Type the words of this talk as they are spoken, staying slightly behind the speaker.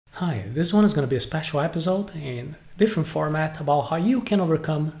Hi, this one is going to be a special episode in a different format about how you can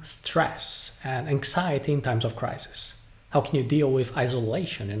overcome stress and anxiety in times of crisis. How can you deal with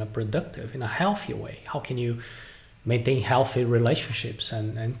isolation in a productive, in a healthy way? How can you maintain healthy relationships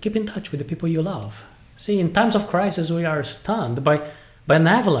and keep in touch with the people you love? See, in times of crisis, we are stunned by an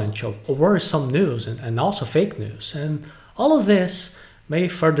avalanche of worrisome news and also fake news. And all of this may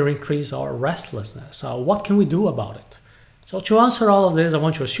further increase our restlessness. What can we do about it? So to answer all of this, I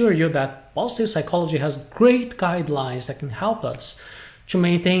want to assure you that positive psychology has great guidelines that can help us to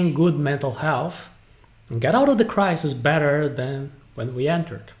maintain good mental health and get out of the crisis better than when we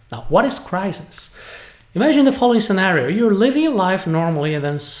entered. Now, what is crisis? Imagine the following scenario. You're living your life normally and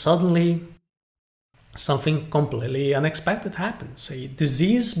then suddenly something completely unexpected happens. A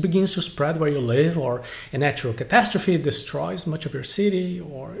disease begins to spread where you live, or a natural catastrophe destroys much of your city,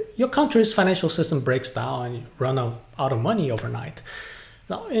 or your country's financial system breaks down and you run out of money overnight.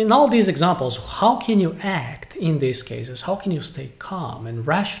 Now, in all these examples, how can you act in these cases? How can you stay calm and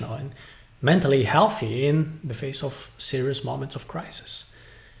rational and mentally healthy in the face of serious moments of crisis?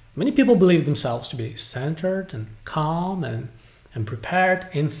 Many people believe themselves to be centered and calm and prepared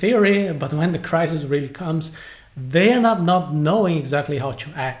in theory, but when the crisis really comes, they end up not knowing exactly how to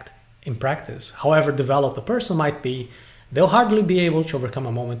act in practice. However developed a person might be, they'll hardly be able to overcome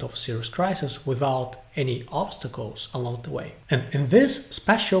a moment of serious crisis without any obstacles along the way. And in this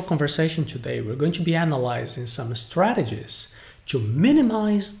special conversation today, we're going to be analyzing some strategies to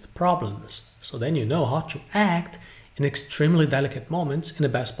minimize the problems, so then you know how to act in extremely delicate moments in the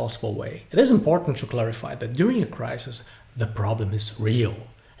best possible way. It is important to clarify that during a crisis, the problem is real,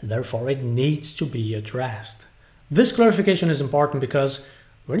 and therefore it needs to be addressed. This clarification is important because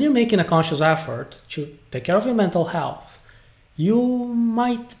when you're making a conscious effort to take care of your mental health, you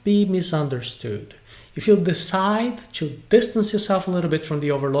might be misunderstood. If you decide to distance yourself a little bit from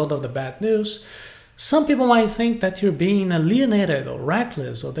the overload of the bad news, some people might think that you're being alienated or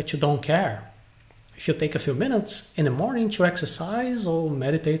reckless or that you don't care. If you take a few minutes in the morning to exercise or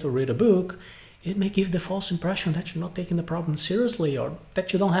meditate or read a book, it may give the false impression that you're not taking the problem seriously or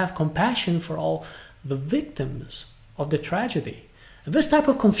that you don't have compassion for all the victims of the tragedy. And this type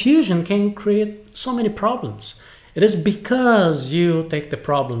of confusion can create so many problems. It is because you take the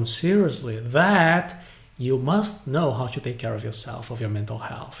problem seriously that you must know how to take care of yourself, of your mental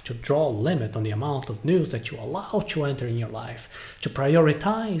health, to draw a limit on the amount of news that you allow to enter in your life, to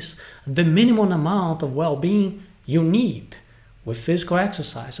prioritize the minimum amount of well-being you need, with physical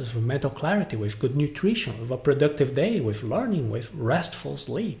exercises, with mental clarity, with good nutrition, with a productive day, with learning, with restful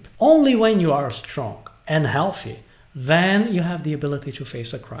sleep. Only when you are strong and healthy, then you have the ability to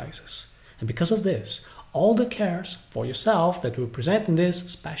face a crisis. And because of this, all the cares for yourself that we present in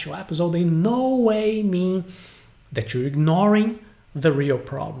this special episode in no way mean that you're ignoring the real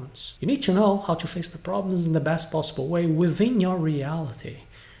problems. You need to know how to face the problems in the best possible way within your reality.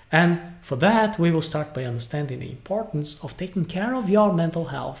 And for that, we will start by understanding the importance of taking care of your mental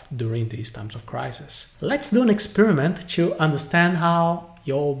health during these times of crisis. Let's do an experiment to understand how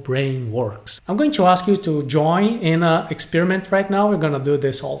your brain works. I'm going to ask you to join in an experiment right now. We're going to do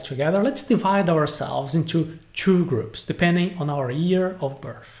this all together. Let's divide ourselves into two groups, depending on our year of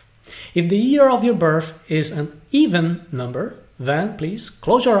birth. If the year of your birth is an even number, then please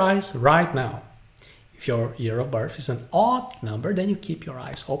close your eyes right now. If your year of birth is an odd number, then you keep your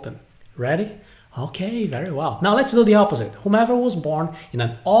eyes open. Ready? Okay, very well. Now let's do the opposite. Whomever was born in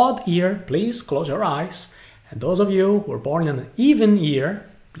an odd year, please close your eyes. And those of you who were born in an even year,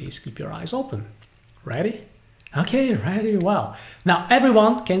 please keep your eyes open. Ready? Okay, very well. Now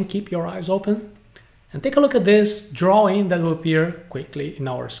everyone can keep your eyes open. And take a look at this drawing that will appear quickly in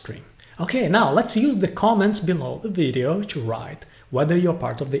our screen. Okay, now let's use the comments below the video to write whether you're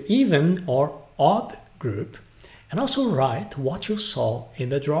part of the even or odd group, and also write what you saw in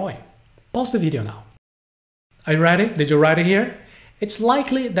the drawing. Pause the video now. Are you ready? Did you write it here? It's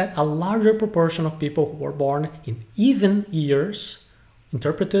likely that a larger proportion of people who were born in even years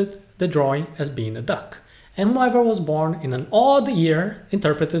interpreted the drawing as being a duck, and whoever was born in an odd year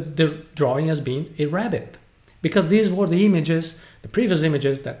interpreted the drawing as being a rabbit, because these were the images, the previous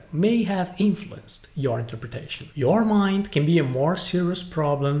images, that may have influenced your interpretation. Your mind can be a more serious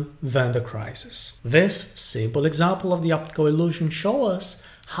problem than the crisis. This simple example of the optical illusion shows us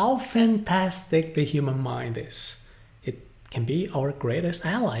how fantastic the human mind is. It can be our greatest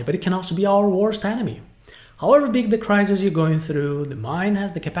ally, but it can also be our worst enemy. However big the crisis you're going through, the mind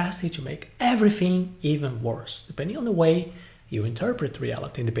has the capacity to make everything even worse, depending on the way you interpret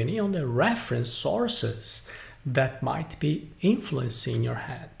reality, depending on the reference sources that might be influencing your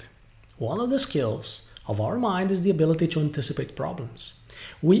head. One of the skills of our mind is the ability to anticipate problems.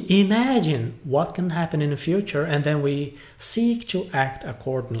 We imagine what can happen in the future and then we seek to act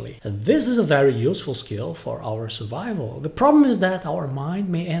accordingly. And this is a very useful skill for our survival. The problem is that our mind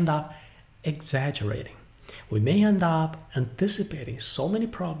may end up exaggerating. We may end up anticipating so many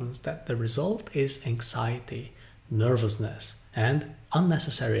problems that the result is anxiety, nervousness, and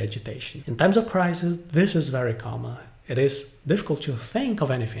unnecessary agitation. In times of crisis, this is very common. It is difficult to think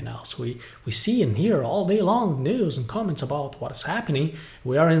of anything else. We see and hear all day long news and comments about what is happening.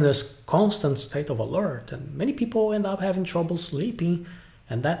 We are in this constant state of alert, and many people end up having trouble sleeping,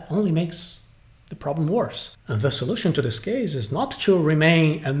 and that only makes the problem worse. The solution to this case is not to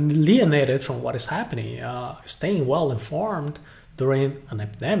remain alienated from what is happening. Staying well informed during an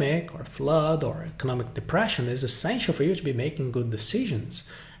epidemic or flood or economic depression is essential for you to be making good decisions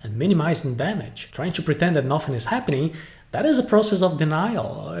and minimizing damage. Trying to pretend that nothing is happening, that is a process of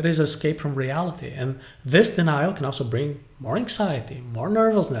denial. It is escape from reality. And this denial can also bring more anxiety, more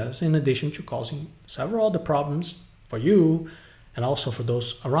nervousness, in addition to causing several other problems for you and also for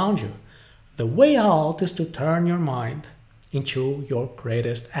those around you. The way out is to turn your mind into your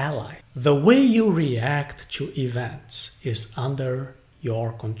greatest ally. The way you react to events is under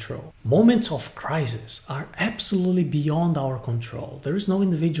your control. Moments of crisis are absolutely beyond our control. There is no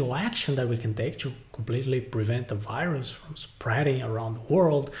individual action that we can take to completely prevent a virus from spreading around the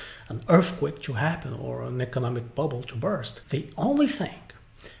world, an earthquake to happen, or an economic bubble to burst. The only thing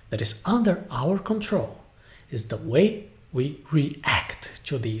that is under our control is the way we react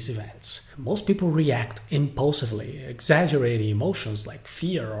to these events. Most people react impulsively, exaggerating emotions like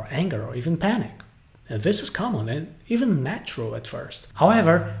fear or anger or even panic. And this is common and even natural at first.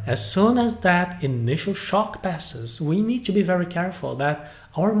 However, as soon as that initial shock passes, we need to be very careful that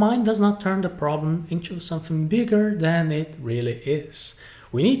our mind does not turn the problem into something bigger than it really is.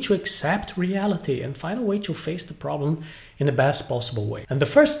 We need to accept reality and find a way to face the problem in the best possible way. And the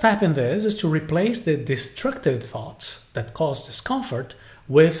first step in this is to replace the destructive thoughts that cause discomfort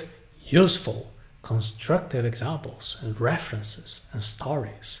with useful, constructive examples and references and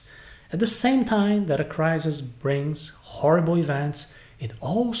stories. At the same time that a crisis brings horrible events, it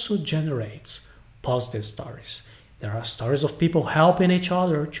also generates positive stories. There are stories of people helping each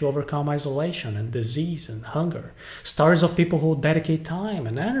other to overcome isolation and disease and hunger. Stories of people who dedicate time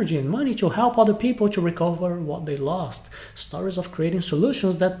and energy and money to help other people to recover what they lost. Stories of creating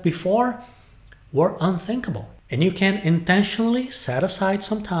solutions that before were unthinkable. And you can intentionally set aside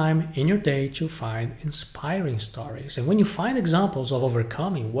some time in your day to find inspiring stories. And when you find examples of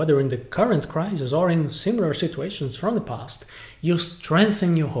overcoming, whether in the current crisis or in similar situations from the past, you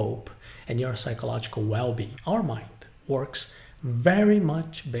strengthen your hope and your psychological well-being. Our mind works very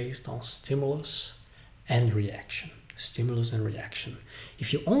much based on stimulus and reaction. Stimulus and reaction.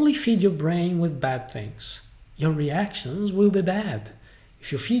 If you only feed your brain with bad things, your reactions will be bad.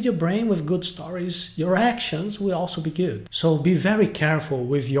 If you feed your brain with good stories, your actions will also be good. So be very careful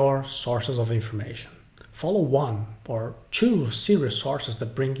with your sources of information. Follow one or two serious sources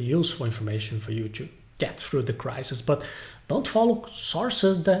that bring useful information for you to get through the crisis, but don't follow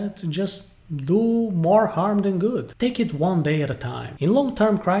sources that just do more harm than good. Take it one day at a time. In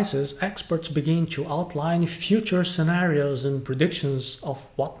long-term crisis, experts begin to outline future scenarios and predictions of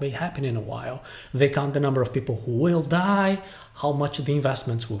what may happen in a while. They count the number of people who will die, how much the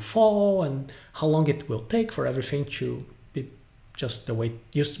investments will fall, and how long it will take for everything to be just the way it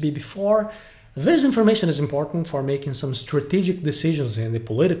used to be before. This information is important for making some strategic decisions in the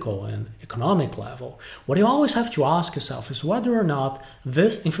political and economic level. What you always have to ask yourself is whether or not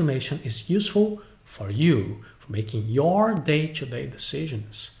this information is useful for you, for making your day-to-day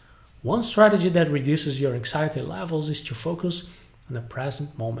decisions. One strategy that reduces your anxiety levels is to focus on the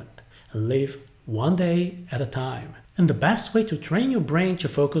present moment and live one day at a time. And the best way to train your brain to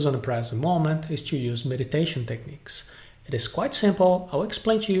focus on the present moment is to use meditation techniques. It is quite simple. I'll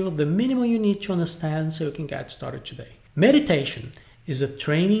explain to you the minimum you need to understand so you can get started today. Meditation is a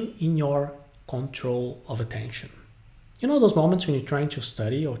training in your control of attention. You know those moments when you're trying to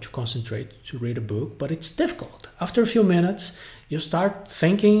study or to concentrate to read a book, but it's difficult. After a few minutes, you start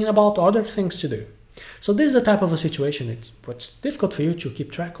thinking about other things to do. So this is the type of a situation it's difficult for you to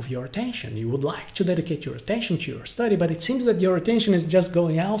keep track of your attention. You would like to dedicate your attention to your study, but it seems that your attention is just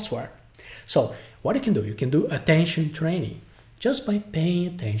going elsewhere. So what you can do attention training just by paying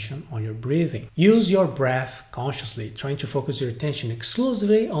attention on your breathing. Use your breath consciously, trying to focus your attention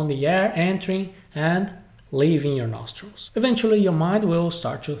exclusively on the air entering and leaving your nostrils. Eventually, your mind will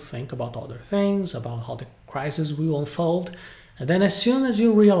start to think about other things, about how the crisis will unfold. And then as soon as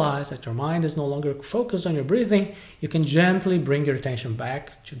you realize that your mind is no longer focused on your breathing, you can gently bring your attention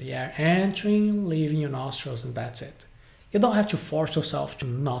back to the air entering and leaving your nostrils, and that's it. You don't have to force yourself to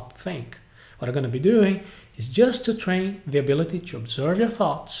not think. What I'm going to be doing is just to train the ability to observe your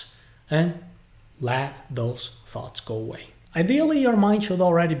thoughts and let those thoughts go away. Ideally, your mind should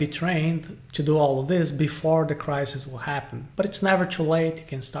already be trained to do all of this before the crisis will happen, but it's never too late. You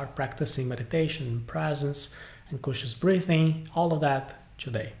can start practicing meditation, presence, and conscious breathing, all of that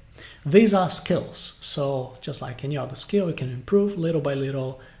today. These are skills, so just like any other skill, you can improve little by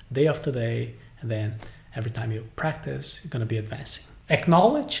little, day after day, and then every time you practice, you're going to be advancing.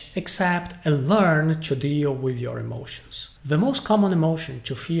 Acknowledge, accept, and learn to deal with your emotions. The most common emotion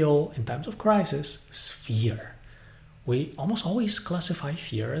to feel in times of crisis is fear. We almost always classify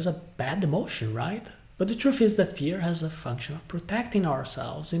fear as a bad emotion, right? But the truth is that fear has a function of protecting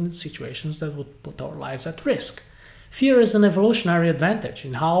ourselves in situations that would put our lives at risk. Fear is an evolutionary advantage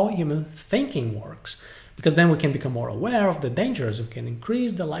in how human thinking works, because then we can become more aware of the dangers. We can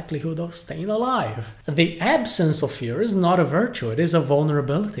increase the likelihood of staying alive. The absence of fear is not a virtue, it is a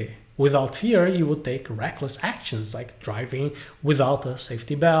vulnerability. Without fear, you would take reckless actions like driving without a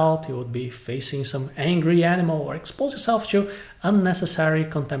safety belt, you would be facing some angry animal, or expose yourself to unnecessary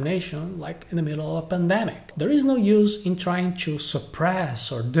contamination like in the middle of a pandemic. There is no use in trying to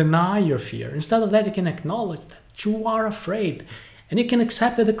suppress or deny your fear. Instead of that, you can acknowledge that you are afraid. And you can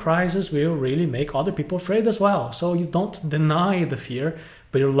accept that the crisis will really make other people afraid as well. So you don't deny the fear,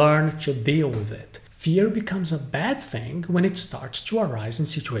 but you learn to deal with it. Fear becomes a bad thing when it starts to arise in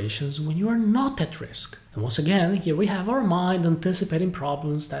situations when you are not at risk. And once again, here we have our mind anticipating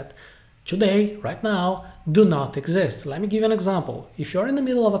problems that today, right now, do not exist. Let me give you an example. If you're in the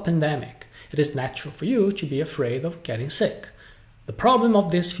middle of a pandemic, it is natural for you to be afraid of getting sick. The problem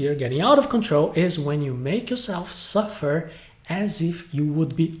of this fear getting out of control is when you make yourself suffer as if you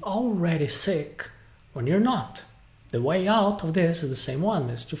would be already sick when you're not. The way out of this is the same one,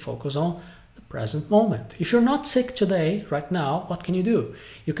 is to focus on the present moment. If you're not sick today, right now, what can you do?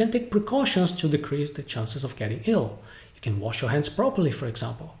 You can take precautions to decrease the chances of getting ill. You can wash your hands properly, for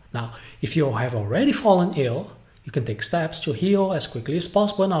example. Now, if you have already fallen ill, you can take steps to heal as quickly as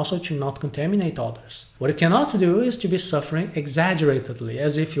possible and also to not contaminate others. What you cannot do is to be suffering exaggeratedly,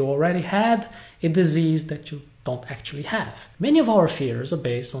 as if you already had a disease that you don't actually have. Many of our fears are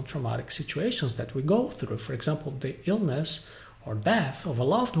based on traumatic situations that we go through. For example, the illness or death of a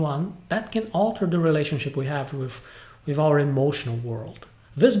loved one that can alter the relationship we have with our emotional world.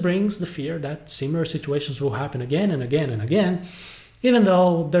 This brings the fear that similar situations will happen again and again and again, even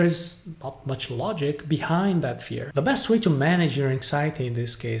though there is not much logic behind that fear. The best way to manage your anxiety in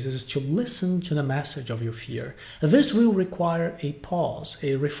this case is to listen to the message of your fear. This will require a pause,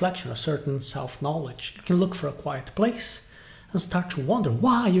 a reflection, a certain self-knowledge. You can look for a quiet place and start to wonder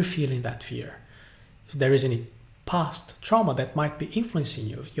why you're feeling that fear. If there is any past trauma that might be influencing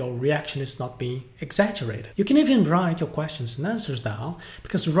you, if your reaction is not being exaggerated. You can even write your questions and answers down,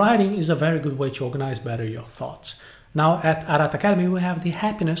 because writing is a very good way to organize better your thoughts. Now at Arata Academy we have the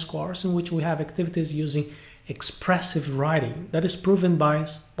happiness course, in which we have activities using expressive writing that is proven by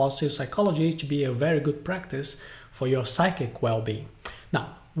positive psychology to be a very good practice for your psychic well-being.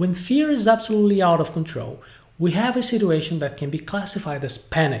 Now, when fear is absolutely out of control, we have a situation that can be classified as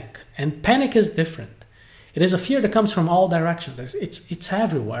panic, and panic is different. It is a fear that comes from all directions. It's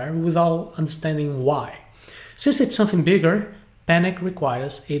everywhere without understanding why. Since it's something bigger, panic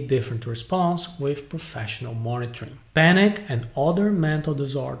requires a different response with professional monitoring. Panic and other mental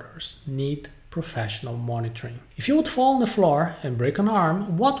disorders need professional monitoring. If you would fall on the floor and break an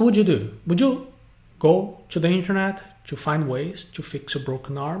arm, what would you do? Would you go to the internet to find ways to fix a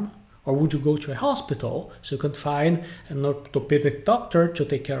broken arm? Or would you go to a hospital so you could find an orthopedic doctor to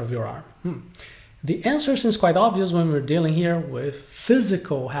take care of your arm? The answer seems quite obvious when we're dealing here with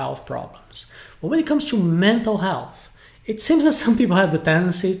physical health problems. But when it comes to mental health, it seems that some people have the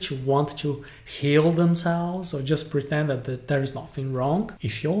tendency to want to heal themselves or just pretend that there is nothing wrong.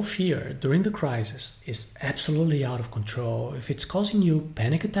 If your fear during the crisis is absolutely out of control, if it's causing you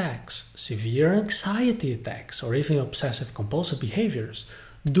panic attacks, severe anxiety attacks, or even obsessive compulsive behaviors,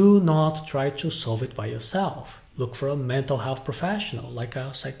 do not try to solve it by yourself. Look for a mental health professional, like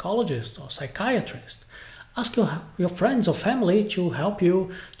a psychologist or psychiatrist. Ask your friends or family to help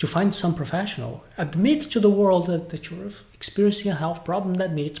you to find some professional. Admit to the world that you're experiencing a health problem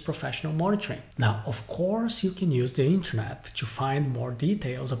that needs professional monitoring. Now, of course, you can use the internet to find more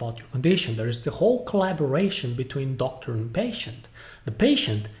details about your condition. There is the whole collaboration between doctor and patient. The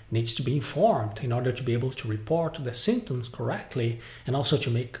patient needs to be informed in order to be able to report the symptoms correctly and also to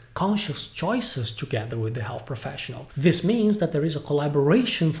make conscious choices together with the health professional. This means that there is a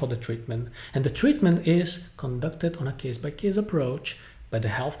collaboration for the treatment, and the treatment is conducted on a case-by-case approach but the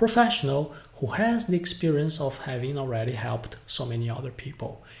health professional who has the experience of having already helped so many other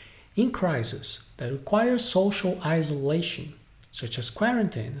people. In crises that require social isolation, such as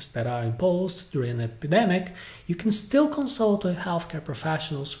quarantines that are imposed during an epidemic, you can still consult with healthcare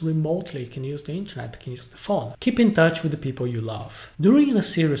professionals remotely. You can use the internet, you can use the phone. Keep in touch with the people you love. During a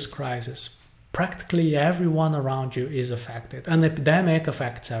serious crisis, practically everyone around you is affected. An epidemic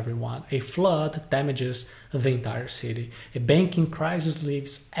affects everyone. A flood damages the entire city. A banking crisis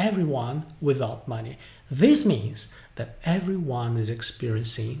leaves everyone without money. This means that everyone is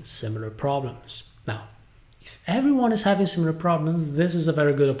experiencing similar problems. Now, if everyone is having similar problems, this is a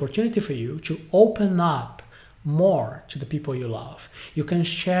very good opportunity for you to open up more to the people you love. You can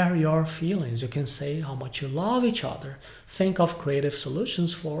share your feelings. You can say how much you love each other. Think of creative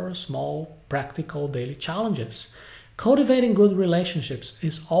solutions for small, practical daily challenges. Cultivating good relationships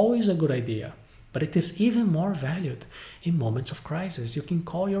is always a good idea, but it is even more valued in moments of crisis. You can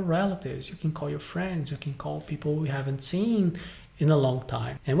call your relatives, you can call your friends, you can call people you haven't seen in a long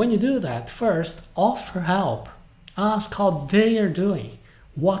time. And when you do that, first, offer help. Ask how they are doing,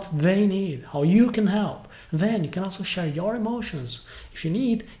 what they need, how you can help. Then you can also share your emotions. If you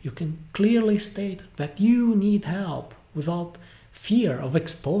need, you can clearly state that you need help without fear of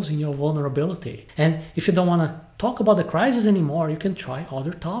exposing your vulnerability. And if you don't want to talk about the crisis anymore, you can try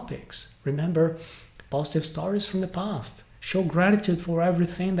other topics. Remember positive stories from the past. Show gratitude for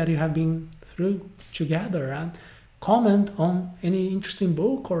everything that you have been through together, and comment on any interesting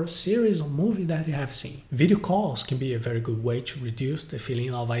book or series or movie that you have seen. Video calls can be a very good way to reduce the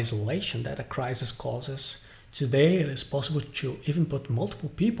feeling of isolation that a crisis causes. Today, it is possible to even put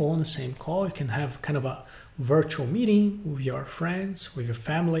multiple people on the same call. You can have kind of a virtual meeting with your friends, with your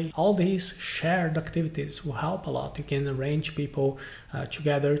family. All these shared activities will help a lot. You can arrange people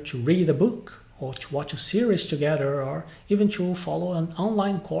together to read a book or to watch a series together, or even to follow an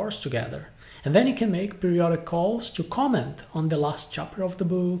online course together. And then you can make periodic calls to comment on the last chapter of the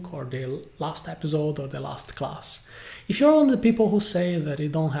book, or the last episode, or the last class. If you're one of the people who say that you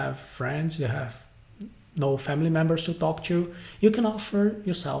don't have friends, you have no family members to talk to, you can offer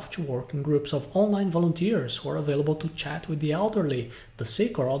yourself to work in groups of online volunteers who are available to chat with the elderly, the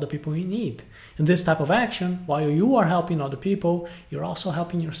sick, or other people in need. In this type of action, while you are helping other people, you're also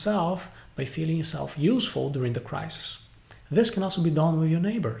helping yourself by feeling yourself useful during the crisis. This can also be done with your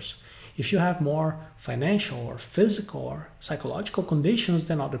neighbors. If you have more financial or physical or psychological conditions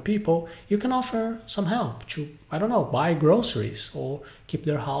than other people, you can offer some help to, buy groceries or keep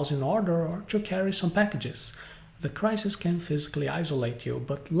their house in order, or to carry some packages. The crisis can physically isolate you,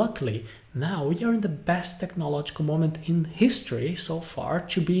 but luckily now we are in the best technological moment in history so far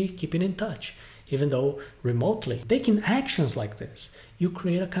to be keeping in touch, even though remotely. Taking actions like this, you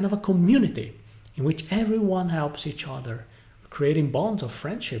create a kind of a community in which everyone helps each other, creating bonds of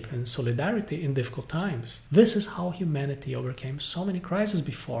friendship and solidarity in difficult times. This is how humanity overcame so many crises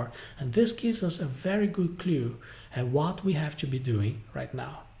before, and this gives us a very good clue at what we have to be doing right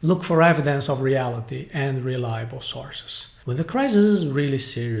now. Look for evidence of reality and reliable sources. When the crisis is really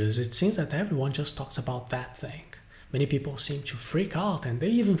serious, it seems that everyone just talks about that thing. Many people seem to freak out, and they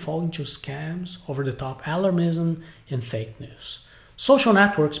even fall into scams, over-the-top alarmism, and fake news. Social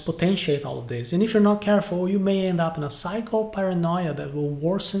networks potentiate all of this, and if you're not careful, you may end up in a cycle of paranoia that will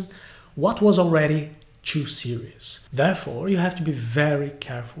worsen what was already too serious. Therefore, you have to be very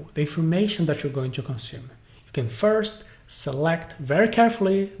careful with the information that you're going to consume. You can first select very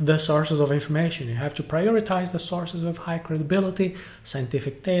carefully the sources of information. You have to prioritize the sources with high credibility,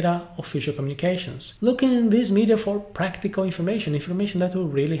 scientific data, official communications. Look in these media for practical information that will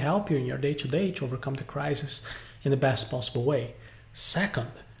really help you in your day-to-day to overcome the crisis in the best possible way. Second,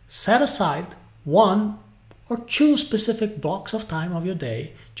 set aside 1 or 2 specific blocks of time of your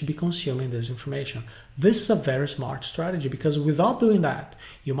day to be consuming this information. This is a very smart strategy, because without doing that,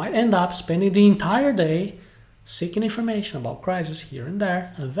 you might end up spending the entire day seeking information about crisis here and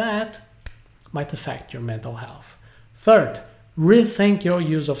there, and that might affect your mental health. Third, rethink your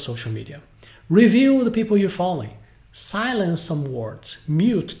use of social media. Review the people you're following. Silence some words.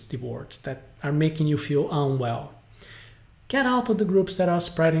 Mute the words that are making you feel unwell. Get out of the groups that are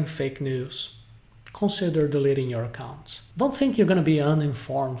spreading fake news. Consider deleting your accounts. Don't think you're going to be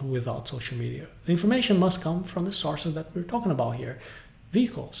uninformed without social media. The information must come from the sources that we're talking about here.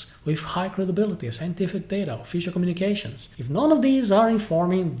 Vehicles with high credibility, scientific data, official communications. If none of these are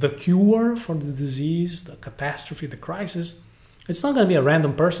informing the cure for the disease, the catastrophe, the crisis, it's not going to be a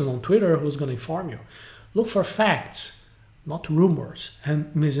random person on Twitter who's going to inform you. Look for facts, not rumors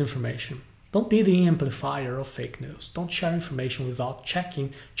and misinformation. Don't be the amplifier of fake news. Don't share information without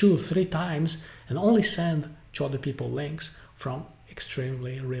checking 2 or 3 times, and only send to other people links from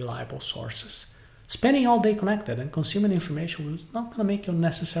extremely reliable sources. Spending all day connected and consuming information is not going to make you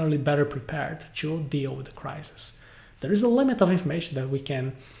necessarily better prepared to deal with the crisis. There is a limit of information that we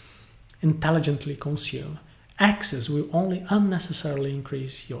can intelligently consume. Access will only unnecessarily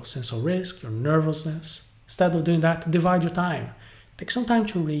increase your sense of risk, your nervousness. Instead of doing that, divide your time. Take some time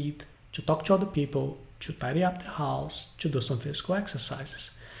to read, to talk to other people, to tidy up the house, to do some physical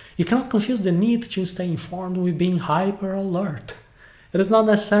exercises. You cannot confuse the need to stay informed with being hyper alert. It is not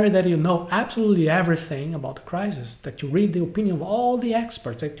necessary that you know absolutely everything about the crisis, that you read the opinion of all the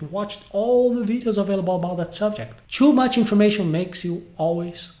experts, that you watched all the videos available about that subject. Too much information makes you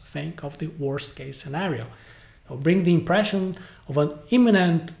always think of the worst case scenario. It will bring the impression of an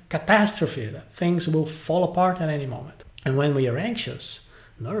imminent catastrophe, that things will fall apart at any moment. And when we are anxious,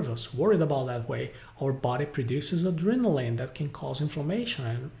 nervous, worried about that way, our body produces adrenaline that can cause inflammation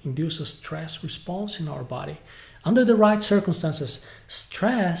and induce a stress response in our body. Under the right circumstances,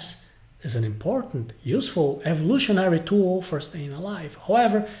 stress is an important, useful, evolutionary tool for staying alive.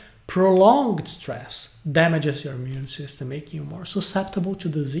 However, prolonged stress damages your immune system, making you more susceptible to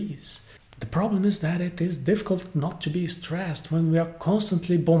disease. The problem is that it is difficult not to be stressed when we are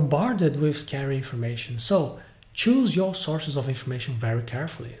constantly bombarded with scary information. So, choose your sources of information very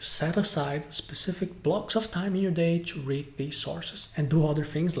carefully. Set aside specific blocks of time in your day to read these sources and do other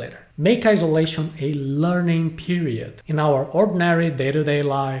things later. Make isolation a learning period. In our ordinary day-to-day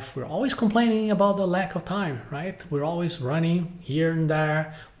life, we're always complaining about the lack of time, right? We're always running here and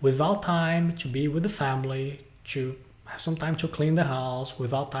there without time to be with the family, to have some time to clean the house,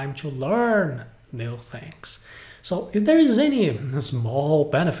 without time to learn new things. So if there is any small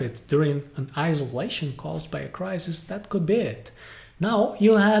benefit during an isolation caused by a crisis, that could be it. Now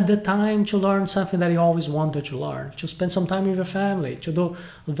you had the time to learn something that you always wanted to learn, to spend some time with your family, to do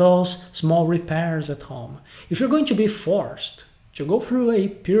those small repairs at home. If you're going to be forced to go through a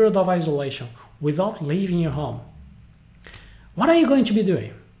period of isolation without leaving your home, what are you going to be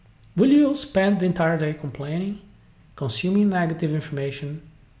doing? Will you spend the entire day complaining, consuming negative information,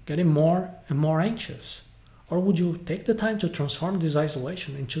 getting more and more anxious? Or would you take the time to transform this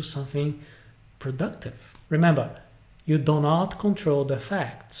isolation into something productive? Remember, you do not control the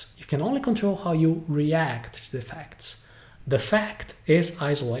facts. You can only control how you react to the facts. The fact is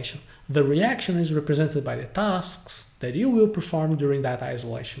isolation. The reaction is represented by the tasks that you will perform during that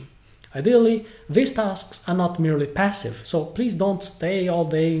isolation. Ideally, these tasks are not merely passive, so please don't stay all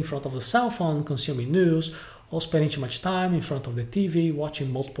day in front of the cell phone consuming news or spending too much time in front of the TV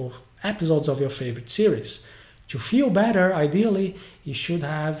watching multiple episodes of your favorite series. To feel better, ideally, you should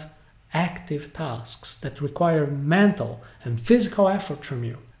have active tasks that require mental and physical effort from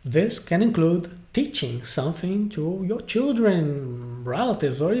you. This can include teaching something to your children,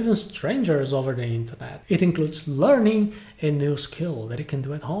 relatives, or even strangers over the internet. It includes learning a new skill that you can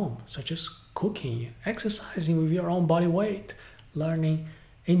do at home, such as cooking, exercising with your own body weight, learning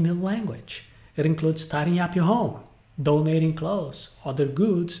a new language. It includes tidying up your home, donating clothes, other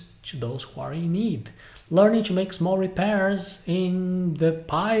goods to those who are in need, learning to make small repairs in the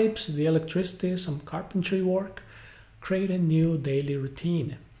pipes, the electricity, some carpentry work. Create a new daily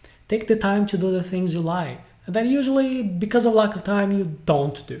routine. Take the time to do the things you like, and that usually, because of lack of time, you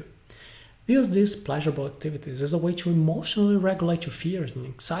don't do. Use these pleasurable activities as a way to emotionally regulate your fears and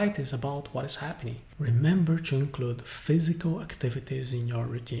anxieties about what is happening. Remember to include physical activities in your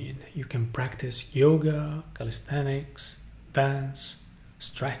routine. You can practice yoga, calisthenics, dance,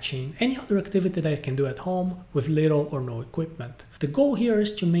 stretching, any other activity that you can do at home with little or no equipment. The goal here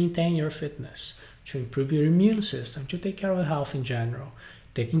is to maintain your fitness, to improve your immune system, to take care of your health in general.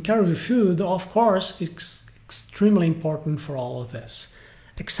 Taking care of your food, of course, is extremely important for all of this.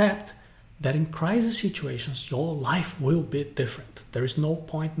 Except that in crisis situations, your life will be different. There is no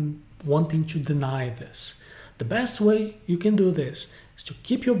point in wanting to deny this. The best way you can do this is to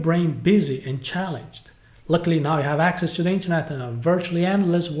keep your brain busy and challenged. Luckily, now you have access to the internet and a virtually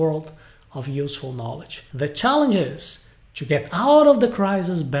endless world of useful knowledge. The challenge is to get out of the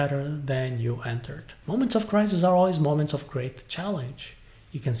crisis better than you entered. Moments of crisis are always moments of great challenge.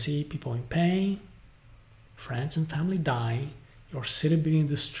 You can see people in pain, friends and family dying, your city being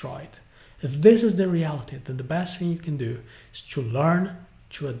destroyed. If this is the reality, then the best thing you can do is to learn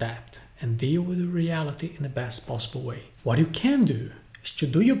to adapt and deal with the reality in the best possible way. What you can do is to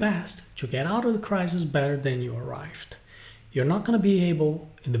do your best to get out of the crisis better than you arrived. You're not going to be able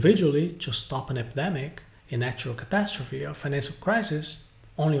individually to stop an epidemic, a natural catastrophe, or financial crisis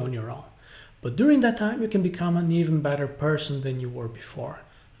only on your own. But during that time, you can become an even better person than you were before.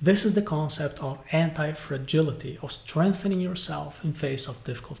 This is the concept of anti-fragility, of strengthening yourself in face of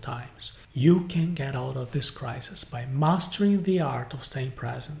difficult times. You can get out of this crisis by mastering the art of staying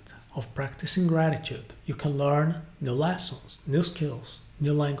present, of practicing gratitude. You can learn new lessons, new skills,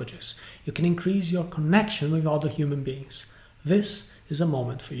 new languages. You can increase your connection with other human beings. This is a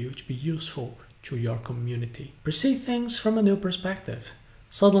moment for you to be useful to your community. Perceive things from a new perspective.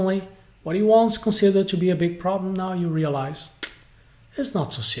 Suddenly, what you once considered to be a big problem, now you realize it's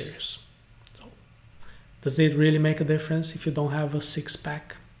not so serious. So, does it really make a difference if you don't have a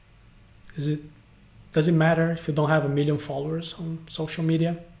six-pack? Does it matter if you don't have 1 million followers on social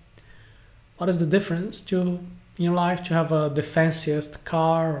media? What is the difference in your life to have the fanciest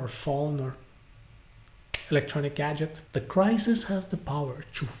car or phone or electronic gadget? The crisis has the power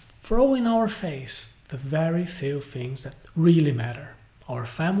to throw in our face the very few things that really matter. Our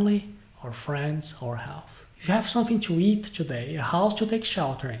family, our friends, our health. If you have something to eat today, a house to take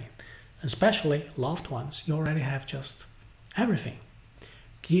shelter in, and especially loved ones, you already have just everything.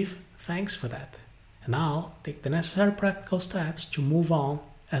 Give thanks for that. And now take the necessary practical steps to move on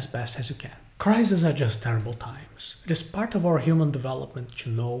as best as you can. Crises are just terrible times. It is part of our human development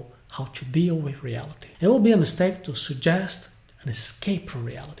to know how to deal with reality. It will be a mistake to suggest an escape from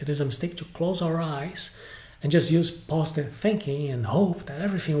reality. It is a mistake to close our eyes and just use positive thinking and hope that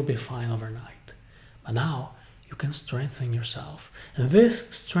everything will be fine overnight. But now you can strengthen yourself. And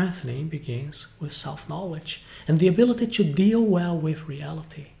this strengthening begins with self-knowledge and the ability to deal well with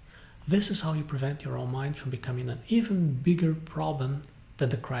reality. This is how you prevent your own mind from becoming an even bigger problem than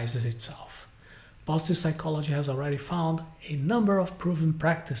the crisis itself. Positive psychology has already found a number of proven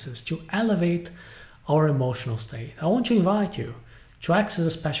practices to elevate our emotional state. I want to invite you to access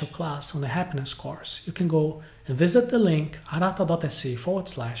a special class on the happiness course. You can go and visit the link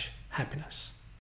arata.se/happiness.